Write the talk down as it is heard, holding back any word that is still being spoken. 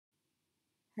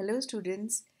Hello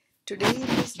students. Today in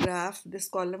this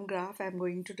column graph, I'm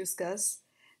going to discuss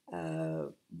there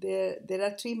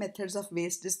are three methods of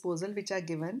waste disposal which are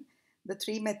given. The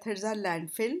three methods are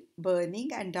landfill, burning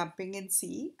and dumping in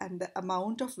sea, and the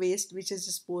amount of waste which is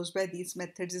disposed by these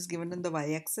methods is given on the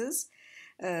y-axis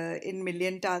in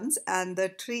million tons, and the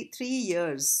three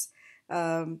years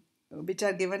which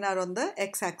are given are on the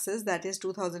x-axis, that is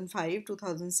 2005,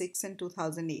 2006 and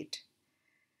 2008.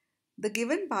 The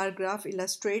given bar graph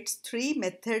illustrates three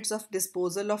methods of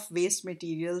disposal of waste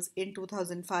materials in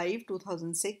 2005,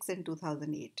 2006 and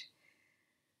 2008.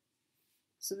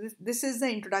 So this is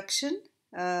the introduction.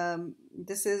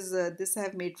 This I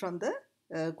have made from the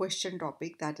question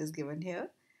topic that is given here.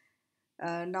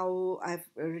 Now I've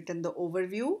written the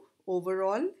overview.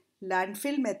 Overall,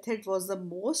 landfill method was the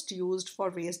most used for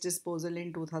waste disposal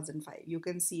in 2005. You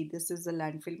can see this is the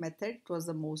landfill method. It was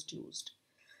the most used,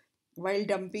 while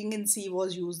dumping in sea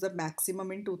was used the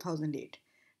maximum in 2008.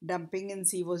 Dumping in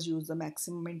sea was used the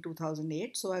maximum in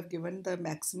 2008. So I've given the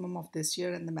maximum of this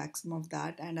year and the maximum of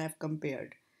that, and I've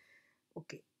compared.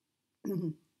 Okay.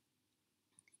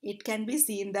 It can be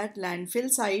seen that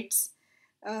landfill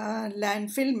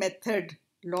method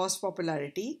lost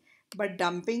popularity, but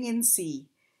dumping in sea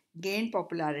gained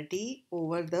popularity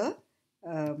over the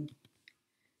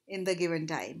in the given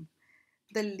time.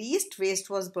 The least waste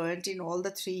was burnt in all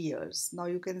the 3 years. Now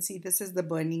you can see this is the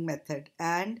burning method,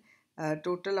 and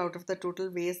total out of the total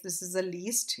waste, this is the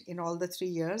least in all the 3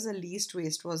 years. The least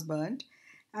waste was burnt,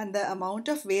 and the amount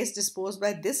of waste disposed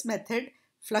by this method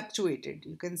fluctuated.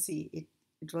 You can see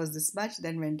it was this much,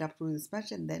 then went up to this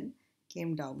much, and then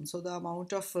came down. So the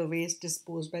amount of waste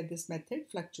disposed by this method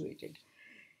fluctuated.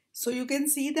 So you can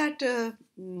see that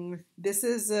this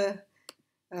is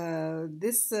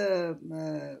this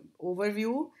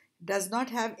overview does not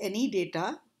have any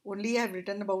data. Only I have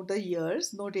written about the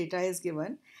years. No data is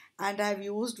given, and I have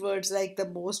used words like the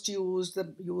most used,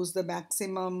 the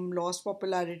maximum, lost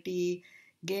popularity,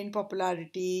 gained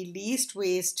popularity, least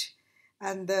waste,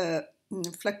 and the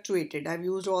fluctuated. I've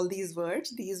used all these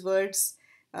words. These words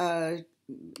uh,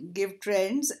 give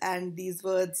trends, and these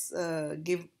words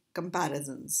give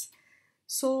comparisons.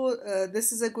 So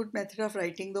this is a good method of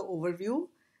writing the overview.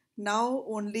 Now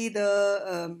only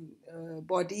the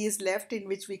body is left in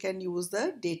which we can use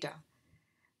the data.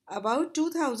 About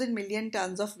 2000 million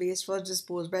tons of waste was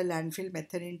disposed by landfill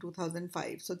method in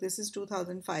 2005. So this is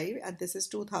 2005 and this is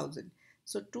 2000.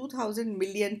 So 2000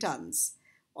 million tons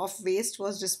of waste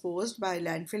was disposed by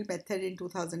landfill method in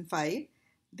 2005.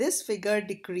 This figure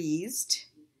decreased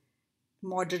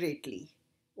moderately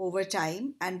over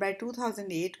time, and by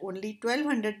 2008 only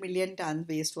 1200 million ton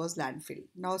waste was landfill.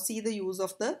 Now see the use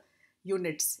of the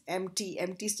units.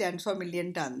 MT stands for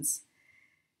million tons,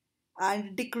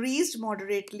 and decreased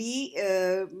moderately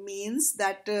means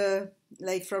that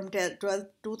like from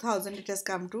 2000 it has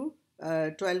come to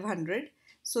 1200.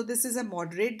 So this is a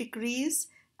moderate decrease,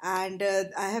 and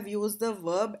I have used the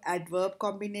verb adverb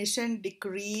combination.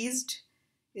 Decreased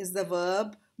is the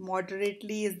verb,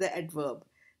 moderately is the adverb.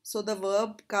 So the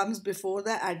verb comes before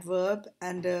the adverb,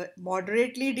 and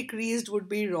moderately decreased would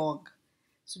be wrong.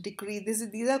 So decrease.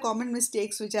 These are common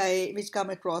mistakes which come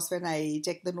across when I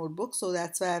check the notebook. So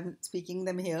that's why I'm speaking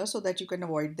them here so that you can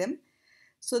avoid them.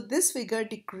 So this figure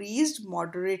decreased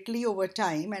moderately over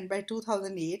time, and by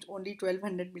 2008 only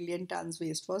 1200 million tons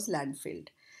waste was landfilled.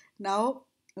 Now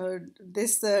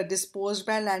this disposed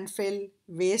by landfill,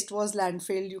 waste was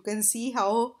landfill. You can see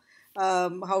how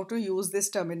to use this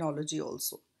terminology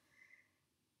also.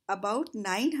 About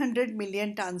 900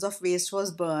 million tons of waste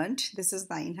was burnt. This is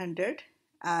 900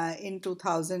 in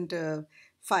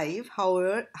 2005.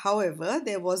 However,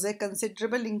 there was a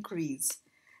considerable increase.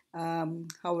 There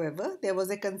was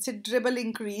a considerable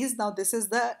increase. Now, this is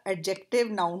the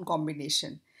adjective noun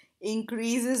combination.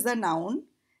 Increase is the noun,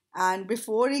 and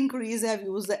before increase, I've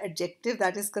used the adjective,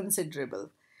 that is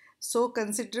considerable. So,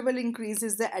 considerable increase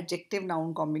is the adjective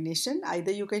noun combination.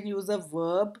 Either you can use a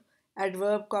verb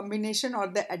adverb combination or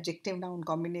the adjective noun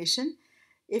combination.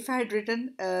 If I had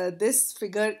written this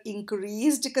figure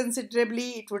increased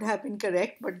considerably, it would have been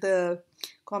correct, but the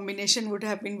combination would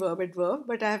have been verb adverb.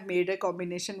 But I have made a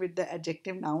combination with the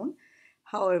adjective noun.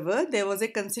 However, there was a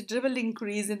considerable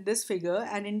increase in this figure,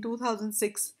 and in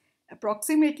 2006,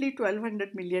 approximately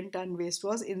 1200 million ton waste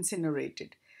was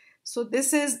incinerated. So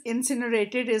this is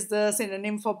incinerated is the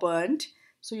synonym for burnt.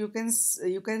 So you can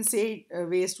say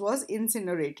waste was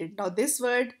incinerated. Now this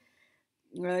word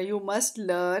you must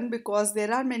learn because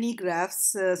there are many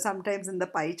graphs. Sometimes in the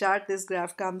pie chart, this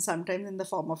graph comes sometimes in the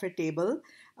form of a table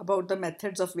about the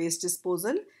methods of waste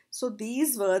disposal. So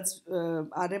these words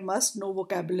are a must know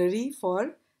vocabulary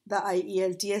for the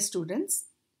IELTS students.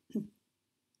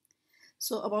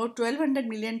 So about 1200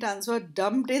 million tons were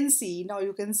dumped in sea. Now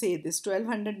you can say this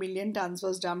 1200 million tons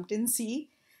was dumped in sea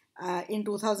in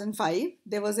 2005.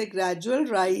 There was a gradual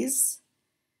rise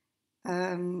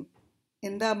um,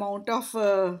 in the amount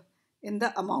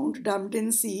dumped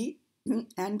in sea,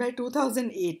 and by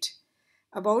 2008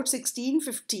 about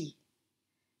 1650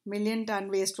 million ton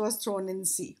waste was thrown in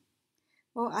sea.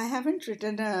 Oh, I haven't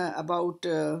written about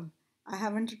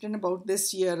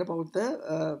this year about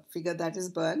the figure that is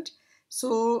burnt.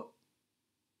 So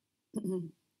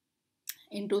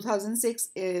in 2006,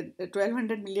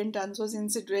 1200 million tons was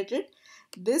incinerated.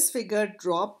 This figure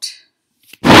dropped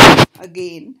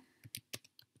again,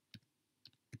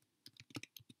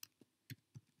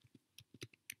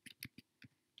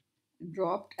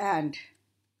 dropped and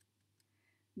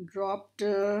dropped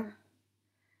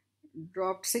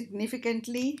dropped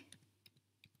significantly,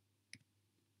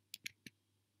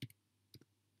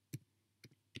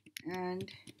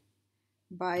 and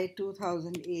by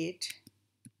 2008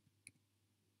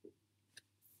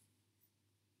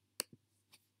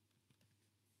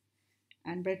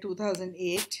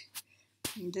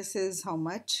 this is how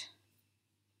much.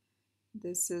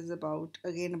 This is about,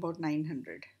 again, about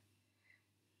 900,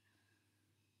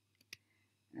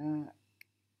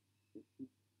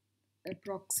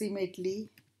 approximately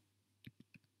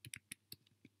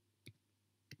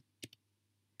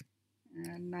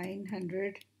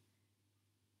 900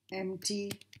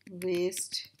 empty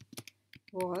waste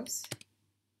was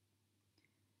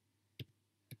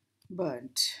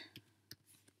burnt.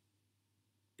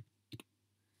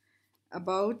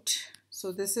 About,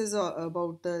 so this is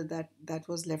about the that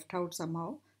was left out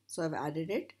somehow, so I've added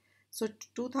it. So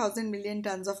 2000 million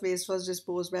tons of waste was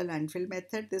disposed by landfill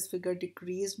method. This figure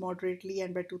decreased moderately,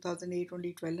 and by 2008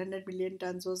 only 1200 million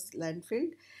tons was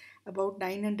landfilled. About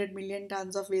 900 million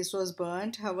tons of waste was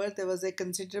burnt. However, there was a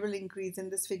considerable increase in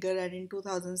this figure, and in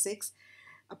 2006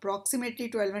 approximately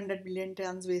 1200 million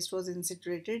tons waste was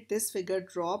incinerated. This figure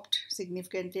dropped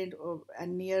significantly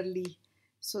and nearly,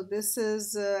 so this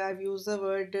is I've used the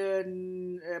word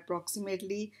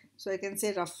approximately, so I can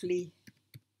say roughly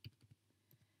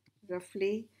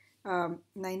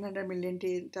 900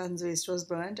 million tons waste was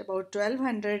burnt. About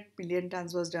 1200 million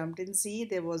tons was dumped in sea.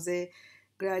 There was a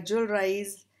gradual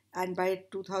rise, and by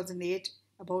 2008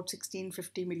 about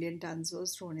 1650 million tons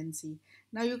was thrown in sea.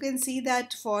 Now you can see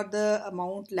that for the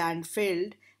amount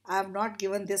landfilled, I have not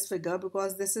given this figure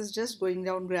because this is just going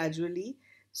down gradually.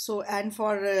 So, and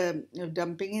for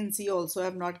dumping in sea also I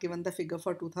have not given the figure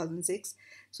for 2006.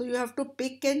 So you have to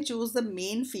pick and choose the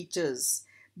main features.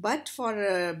 But for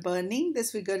burning,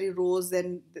 this figure rose,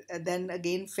 then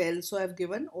again fell. So I've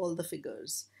given all the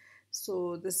figures.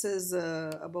 So this is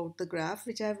about the graph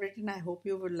which I have written. I hope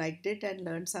you would liked it and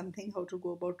learned something how to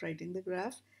go about writing the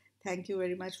graph. Thank you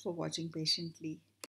very much for watching patiently.